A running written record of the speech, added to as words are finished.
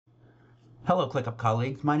Hello, ClickUp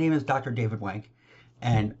colleagues. My name is Dr. David Wank,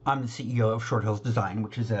 and I'm the CEO of Short Hills Design,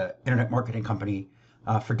 which is an internet marketing company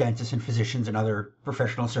for dentists and physicians and other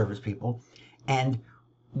professional service people. And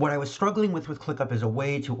what I was struggling with ClickUp is a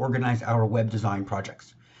way to organize our web design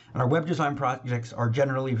projects. And our web design projects are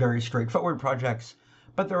generally very straightforward projects,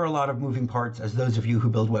 but there are a lot of moving parts, as those of you who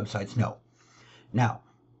build websites know. Now,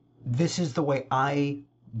 this is the way I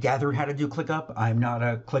gathered how to do ClickUp. I'm not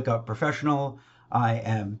a ClickUp professional. I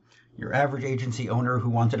am your average agency owner who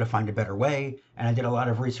wanted to find a better way, and I did a lot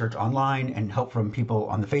of research online and help from people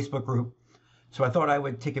on the Facebook group. So I thought I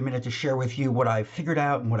would take a minute to share with you what I've figured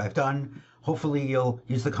out and what I've done. Hopefully you'll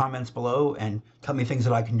use the comments below and tell me things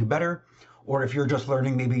that I can do better. Or if you're just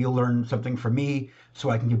learning, maybe you'll learn something from me so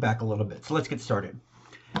I can give back a little bit. So let's get started.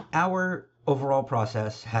 Our overall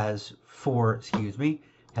process has four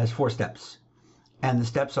steps. And the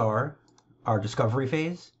steps are our discovery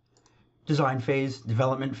phase, design phase,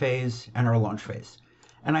 development phase, and our launch phase.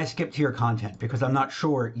 And I skipped here content because I'm not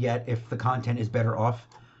sure yet if the content is better off.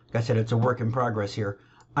 Like I said, it's a work in progress here.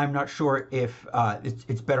 I'm not sure if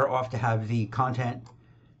it's better off to have the content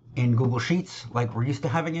in Google Sheets like we're used to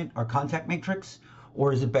having it, our contact matrix,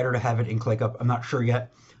 or is it better to have it in ClickUp? I'm not sure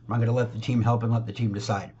yet. I'm going to let the team help and let the team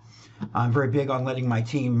decide. I'm very big on letting my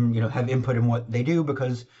team, have input in what they do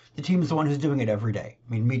because the team is the one who's doing it every day.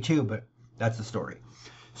 I mean, me too, but that's the story.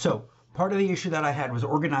 So part of the issue that I had was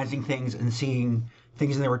organizing things and seeing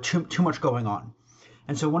things, and there were too much going on.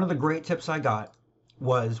 And so one of the great tips I got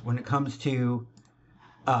was when it comes to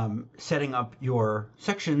setting up your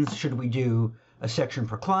sections, should we do a section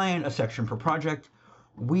per client, a section per project?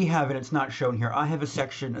 We have, and it's not shown here, I have a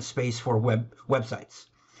space for websites.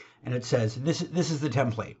 And it says, this is the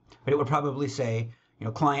template, but it would probably say,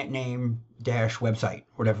 client name dash website,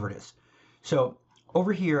 whatever it is. So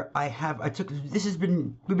over here, we've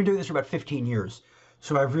been doing this for about 15 years.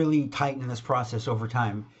 So I've really tightened this process over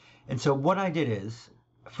time. And so what I did is,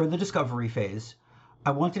 for the discovery phase,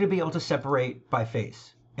 I wanted to be able to separate by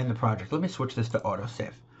phase in the project. Let me switch this to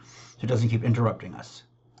autosave so it doesn't keep interrupting us.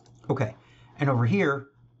 Okay, and over here,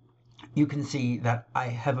 you can see that I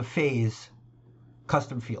have a phase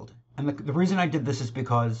custom field. And the reason I did this is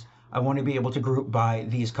because I want to be able to group by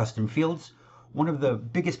these custom fields. One of the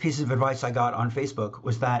biggest pieces of advice I got on Facebook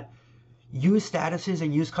was that use statuses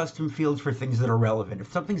and use custom fields for things that are relevant.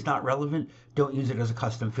 If something's not relevant, don't use it as a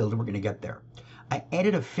custom field, and we're going to get there. I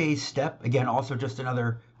added a phase step, again, also just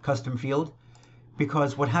another custom field,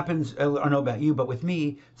 because what happens, I don't know about you, but with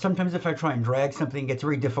me, sometimes if I try and drag something, it gets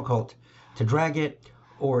very difficult to drag it,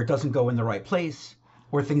 or it doesn't go in the right place,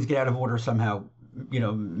 or things get out of order somehow,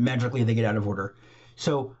 magically they get out of order.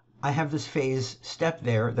 So I have this phase step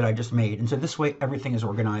there that I just made. And so this way, everything is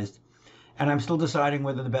organized. And I'm still deciding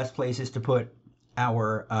whether the best place is to put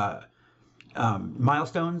our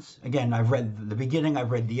milestones. Again, I've read the beginning,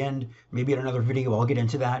 I've read the end. Maybe in another video, I'll get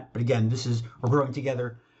into that. But again, we're growing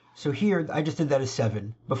together. So here, I just did that as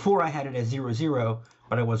 7. Before I had it as 0, 0,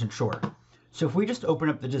 but I wasn't sure. So if we just open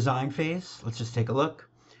up the design phase, let's just take a look,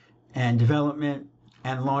 and development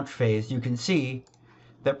and launch phase, you can see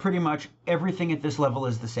that pretty much everything at this level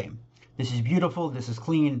is the same. This is beautiful. This is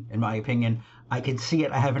clean, in my opinion. I can see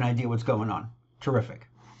it. I have an idea what's going on. Terrific.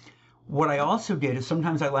 What I also did is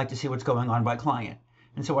sometimes I like to see what's going on by client.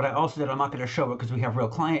 And so what I also did, I'm not going to show it because we have real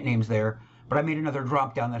client names there, but I made another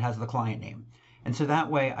drop down that has the client name. And so that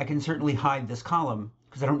way I can certainly hide this column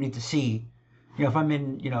because I don't need to see, if I'm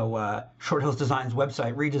in, Short Hills Design's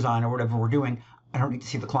website redesign or whatever we're doing, I don't need to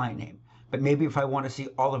see the client name. But maybe if I want to see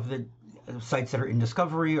all of the sites that are in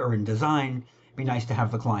discovery or in design, it'd be nice to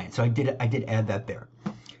have the client. So I did add that there.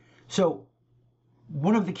 So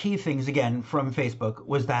one of the key things, again, from Facebook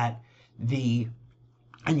was that and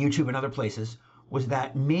YouTube and other places, was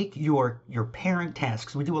that make your parent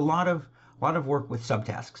tasks. We do a lot of work with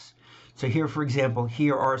subtasks. So here, for example,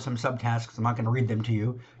 here are some subtasks. I'm not going to read them to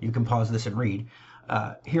you. You can pause this and read.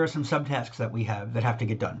 Here are some subtasks that we have that have to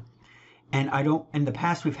get done. And in the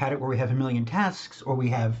past, we've had it where we have 1 million tasks or we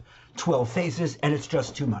have 12 phases and it's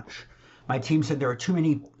just too much. My team said there are too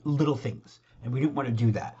many little things and we didn't want to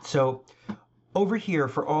do that. So over here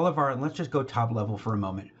for all of and let's just go top level for a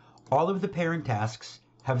moment. All of the parent tasks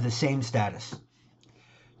have the same status.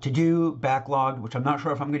 To do, backlogged, which I'm not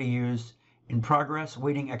sure if I'm going to use, in progress,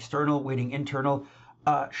 waiting external, waiting internal.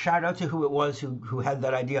 Shout out to who it was who had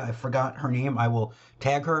that idea. I forgot her name. I will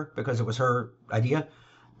tag her because it was her idea.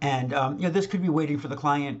 And this could be waiting for the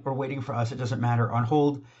client or waiting for us. It doesn't matter. On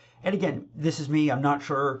hold. And again, this is me. I'm not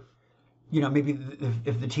sure, maybe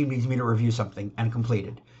if the team needs me to review something and complete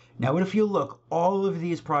it. Now, if you look, all of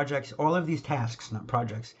these tasks, not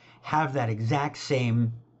projects, have that exact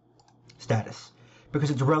same status. because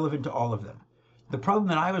it's relevant to all of them. The problem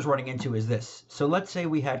that I was running into is this. So let's say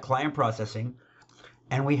we had client processing,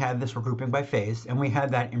 and we had this regrouping by phase, and we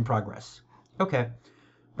had that in progress. Okay,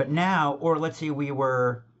 but now, or let's say we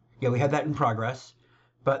had that in progress,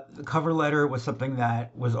 but the cover letter was something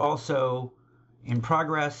that was also in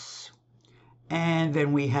progress, and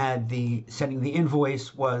then we had the sending the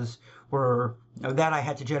invoice that I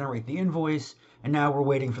had to generate the invoice, and now we're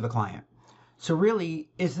waiting for the client. So really,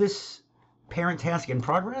 is this parent task in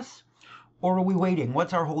progress, or are we waiting?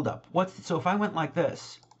 What's our holdup? So if I went like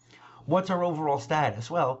this, what's our overall status?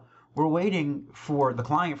 Well, we're waiting for the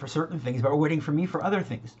client for certain things, but we're waiting for me for other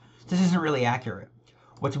things. This isn't really accurate.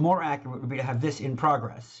 What's more accurate would be to have this in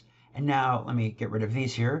progress. And now let me get rid of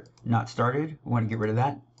these here, not started. We want to get rid of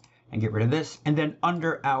that and get rid of this. And then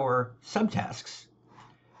under our subtasks,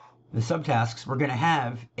 we're going to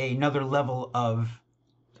have another level of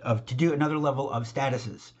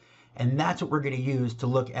statuses. And that's what we're going to use to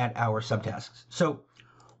look at our subtasks. So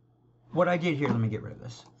what I did here, let me get rid of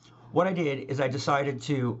this. What I did is I decided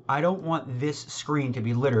I don't want this screen to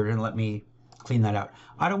be littered, and let me clean that out.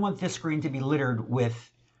 I don't want this screen to be littered with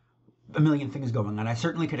a million things going on. I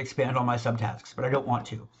certainly could expand all my subtasks, but I don't want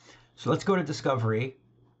to. So let's go to Discovery,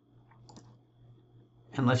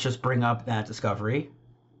 and let's just bring up that Discovery.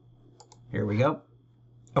 Here we go.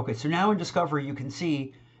 Okay, so now in Discovery you can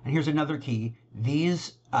see, and here's another key,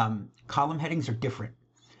 these column headings are different.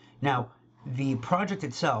 Now, the project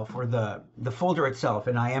itself, or the folder itself,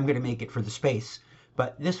 and I am going to make it for the space,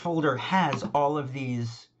 but this folder has all of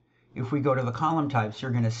these. If we go to the column types,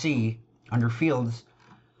 you're going to see under fields,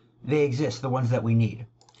 they exist, the ones that we need.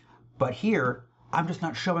 But here, I'm just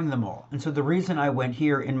not showing them all. And so the reason I went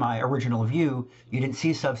here in my original view, you didn't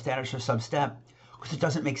see substatus or substep, because it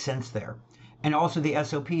doesn't make sense there. And also the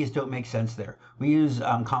SOPs don't make sense there. We use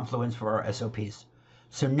Confluence for our SOPs.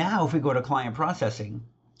 So now if we go to client processing,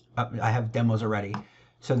 I have demos already.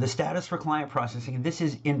 So the status for client processing, this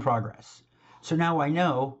is in progress. So now I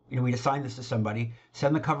know, we assign this to somebody,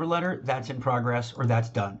 send the cover letter, that's in progress, or that's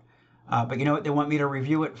done. But you know what, they want me to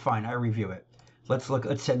review it, fine, I review it. Let's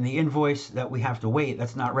send the invoice that we have to wait,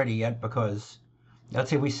 that's not ready yet, because let's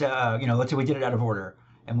say we did it out of order,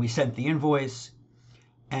 and we sent the invoice,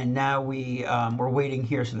 and now we're waiting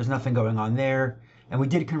here, so there's nothing going on there. And we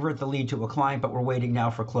did convert the lead to a client, but we're waiting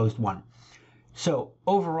now for closed one. So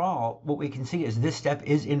overall, what we can see is this step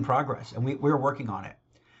is in progress, and we're working on it.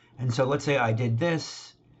 And so let's say I did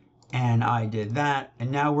this, and I did that,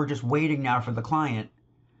 and now we're just waiting now for the client.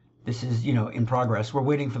 This is, in progress. We're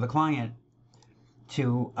waiting for the client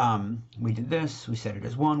to, we did this, we set it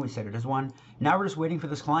as 1, we set it as 1. Now we're just waiting for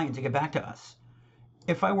this client to get back to us.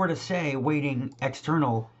 If I were to say waiting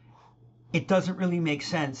external, it doesn't really make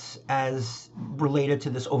sense as related to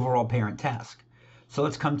this overall parent task. So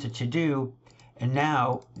let's come to to-do, and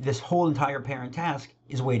now this whole entire parent task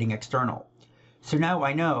is waiting external. So now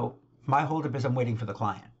I know my holdup is I'm waiting for the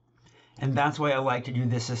client. And that's why I like to do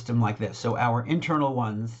this system like this. So our internal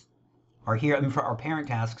ones are here, for our parent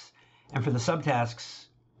tasks, and for the subtasks,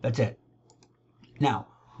 that's it. Now,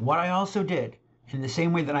 what I also did, in the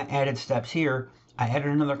same way that I added steps here, I added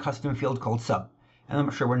another custom field called sub. And I'm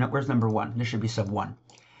not sure where's number 1. This should be sub 1.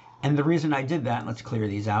 And the reason I did that, and let's clear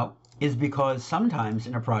these out, is because sometimes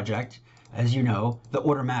in a project, as you know, the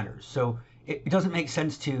order matters. So it doesn't make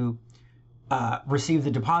sense to receive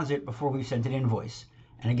the deposit before we've sent an invoice.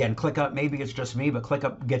 And again, ClickUp, maybe it's just me, but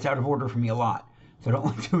ClickUp gets out of order for me a lot. So I don't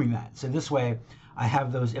like doing that. So this way, I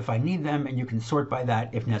have those if I need them, and you can sort by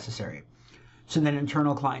that if necessary. So then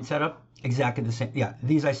internal client setup, exactly the same. Yeah,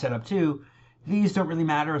 these I set up too. These don't really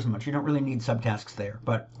matter as much. You don't really need subtasks there.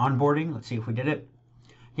 But onboarding, let's see if we did it.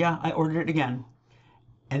 Yeah, I ordered it again.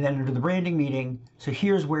 And then under the branding meeting, so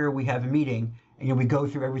here's where we have a meeting, and we go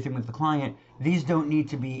through everything with the client. These don't need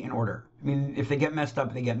to be in order. I mean, if they get messed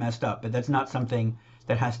up, they get messed up. But that's not something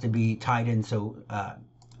that has to be tied in so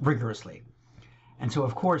rigorously. And so,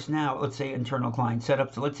 of course, now let's say internal client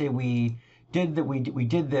setup. So let's say we did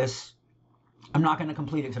this. I'm not going to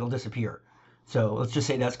complete it because it'll disappear. So let's just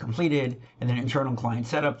say that's completed, and then internal client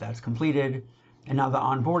setup, that's completed. And now the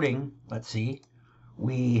onboarding, let's see,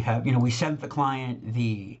 we have, we sent the client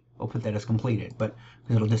we'll put that as completed, but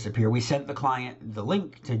because it'll disappear, we sent the client the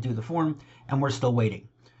link to do the form, and we're still waiting.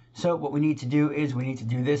 So what we need to do is we need to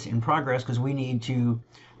do this in progress, because we need to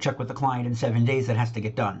check with the client in 7 days. That has to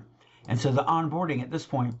get done. And so the onboarding at this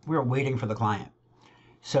point, we're waiting for the client.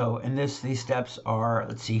 So, and these steps are,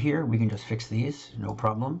 let's see here, we can just fix these, no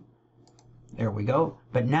problem. There we go.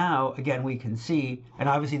 But now, again, we can see, and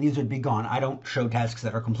obviously these would be gone. I don't show tasks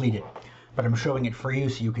that are completed, but I'm showing it for you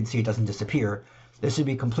so you can see it doesn't disappear. This would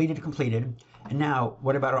be completed. And now,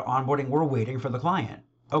 what about our onboarding? We're waiting for the client.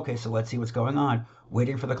 Okay, so let's see what's going on.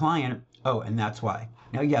 Waiting for the client. Oh, and that's why.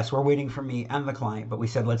 Now, yes, we're waiting for me and the client, but we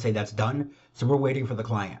said, let's say that's done. So we're waiting for the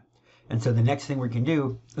client. And so the next thing we can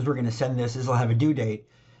do is we're going to send this. This will have a due date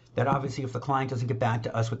that obviously if the client doesn't get back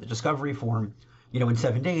to us with the discovery form, in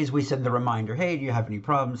 7 days, we send the reminder, hey, do you have any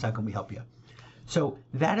problems? How can we help you? So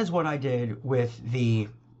that is what I did with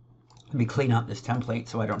let me clean out this template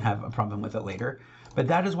so I don't have a problem with it later. But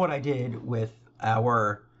that is what I did with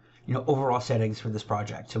our, overall settings for this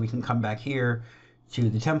project. So we can come back here to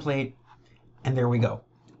the template, and there we go.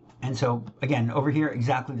 And so again, over here,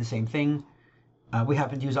 exactly the same thing. We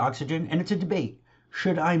happen to use Oxygen, and it's a debate.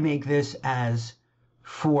 Should I make this as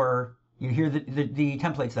for, here are the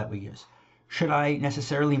templates that we use. Should I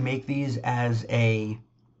necessarily make these as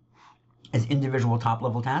individual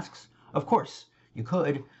top-level tasks? Of course, you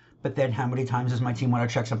could, but then how many times does my team want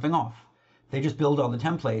to check something off? If they just build all the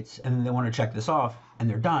templates and then they want to check this off and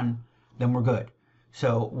they're done, then we're good.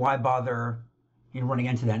 So why bother running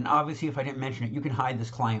into that? And obviously, if I didn't mention it, you can hide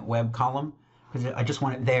this client web column because I just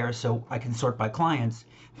want it there so I can sort by clients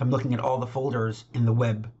if I'm looking at all the folders in the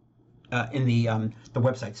web, in the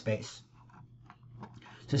website space.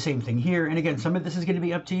 So same thing here. And again, some of this is going to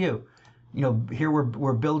be up to you. Here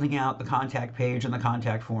we're building out the contact page and the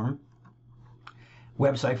contact form.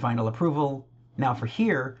 Website final approval. Now for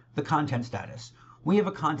here, the content status. We have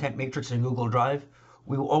a content matrix in Google Drive.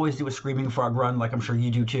 We will always do a screaming frog run, like I'm sure you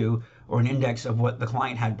do too, or an index of what the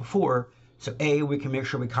client had before. So A, we can make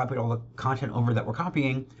sure we copied all the content over that we're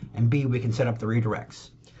copying, and B, we can set up the redirects.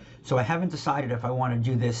 So I haven't decided if I want to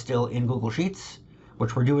do this still in Google Sheets,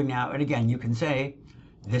 which we're doing now. And again, you can say,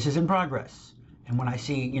 this is in progress. And when I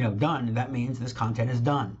see, done, that means this content is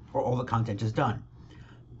done, or all the content is done.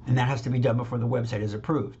 And that has to be done before the website is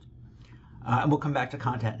approved. And we'll come back to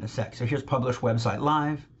content in a sec. So here's publish website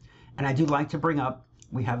live. And I do like to bring up,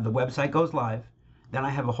 we have the website goes live. Then I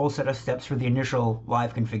have a whole set of steps for the initial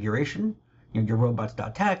live configuration. Your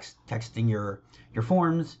robots.txt, texting your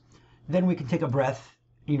forms. Then we can take a breath,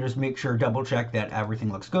 just make sure, double check that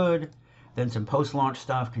everything looks good. Then some post-launch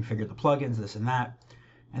stuff, configure the plugins, this and that.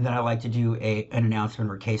 And then I like to do an announcement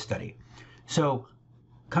or case study. So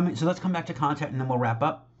let's come back to content and then we'll wrap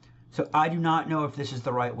up. So I do not know if this is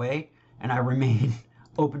the right way, and I remain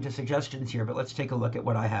open to suggestions here, but let's take a look at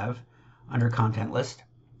what I have under content list.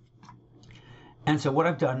 And so what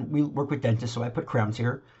I've done, we work with dentists, so I put crowns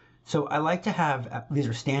here. So I like to have, these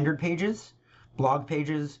are standard pages, blog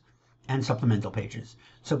pages, and supplemental pages.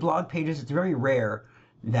 So blog pages, it's very rare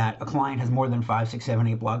that a client has more than 5, 6, 7,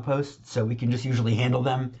 8 blog posts, so we can just usually handle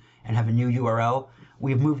them and have a new URL.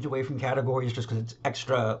 We've moved away from categories just because it's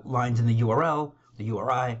extra lines in the URL, the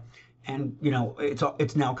URI, and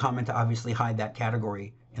it's now common to obviously hide that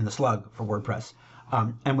category in the slug for WordPress.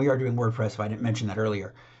 And we are doing WordPress, if I didn't mention that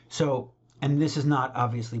earlier. So, and this is not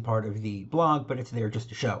obviously part of the blog, but it's there just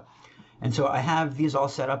to show. And so I have these all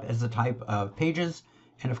set up as the type of pages,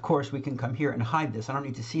 and of course we can come here and hide this. I don't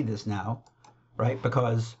need to see this now, right?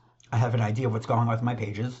 Because I have an idea of what's going on with my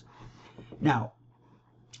pages. Now,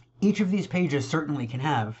 each of these pages certainly can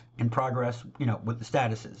have in progress, with the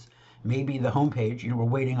statuses. Maybe the home page, we're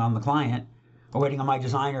waiting on the client, or waiting on my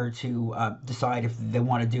designer to decide if they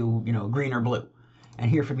want to do, green or blue. And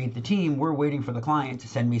here for Meet the Team, we're waiting for the client to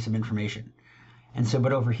send me some information. And so,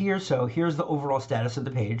 but over here, so here's the overall status of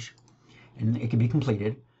the page, and it can be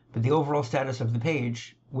completed. But the overall status of the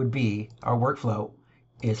page would be, our workflow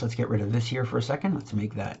is, let's get rid of this here for a second. Let's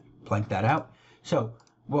make that, blank that out. So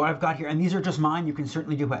what I've got here, and these are just mine, you can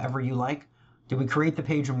certainly do whatever you like. Did we create the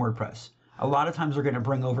page in WordPress? A lot of times we're going to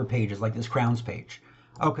bring over pages like this crowns page.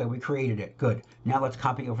 Okay, we created it, good. Now let's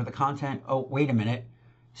copy over the content. Oh, wait a minute.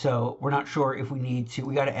 So we're not sure if we need to,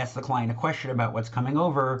 we got to ask the client a question about what's coming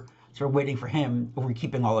over. So we're waiting for him, or we're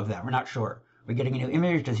keeping all of that. We're not sure. We're getting a new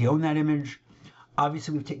image. Does he own that image?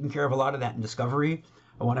 Obviously, we've taken care of a lot of that in Discovery.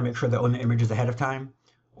 I want to make sure they own the images ahead of time,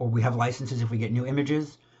 or we have licenses if we get new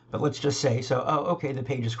images. But let's just say, so, oh, okay, the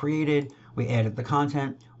page is created. We added the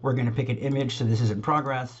content. We're going to pick an image, so this is in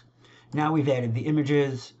progress. Now we've added the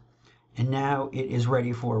images, and now it is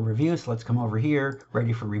ready for review. So let's come over here,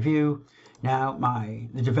 ready for review. Now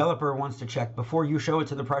the developer wants to check, before you show it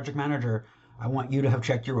to the project manager, I want you to have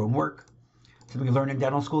checked your own work. So we learn in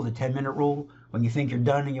dental school the 10-minute rule. When you think you're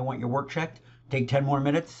done and you want your work checked, take 10 more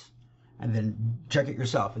minutes and then check it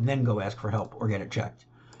yourself, and then go ask for help or get it checked.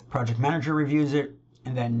 Project manager reviews it,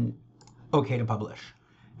 and then OK to publish.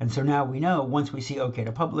 And so now we know, once we see OK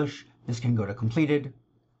to publish, this can go to completed.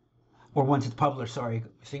 Or once it's published, sorry,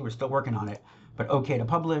 see, we're still working on it. But OK to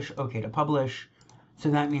publish, OK to publish. So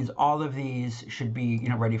that means all of these should be,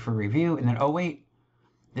 ready for review. And then, oh wait,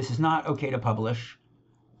 this is not okay to publish.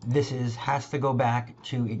 This has to go back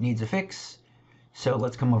to it needs a fix. So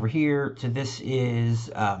let's come over here to this is,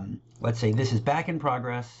 let's say this is back in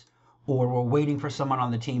progress, or we're waiting for someone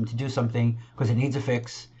on the team to do something because it needs a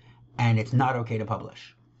fix and it's not okay to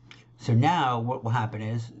publish. So now what will happen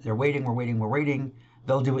is they're waiting, we're waiting.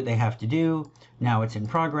 They'll do what they have to do. Now it's in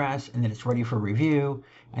progress, and then it's ready for review,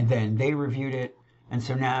 and then they reviewed it. And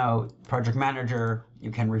so now project manager, you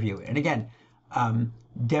can review it. And again,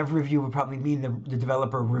 dev review would probably mean the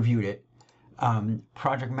developer reviewed it.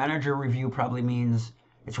 Project manager review probably means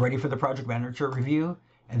it's ready for the project manager review,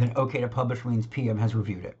 and then okay to publish means PM has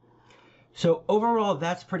reviewed it. So overall,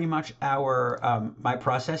 that's pretty much our my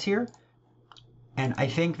process here. And I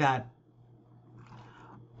think that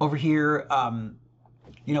over here,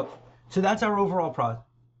 so that's our overall process.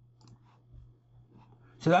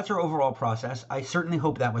 So that's our overall process. I certainly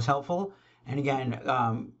hope that was helpful. And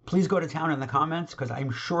again, please go to town in the comments, because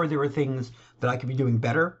I'm sure there are things that I could be doing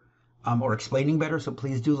better or explaining better. So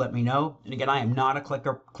please do let me know. And again, I am not a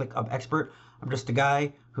ClickUp expert. I'm just a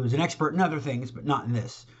guy who's an expert in other things, but not in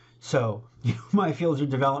this. So my fields are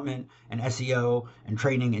development and SEO and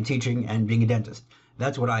training and teaching and being a dentist.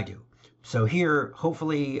 That's what I do. So here,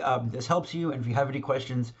 hopefully this helps you. And if you have any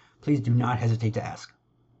questions, please do not hesitate to ask.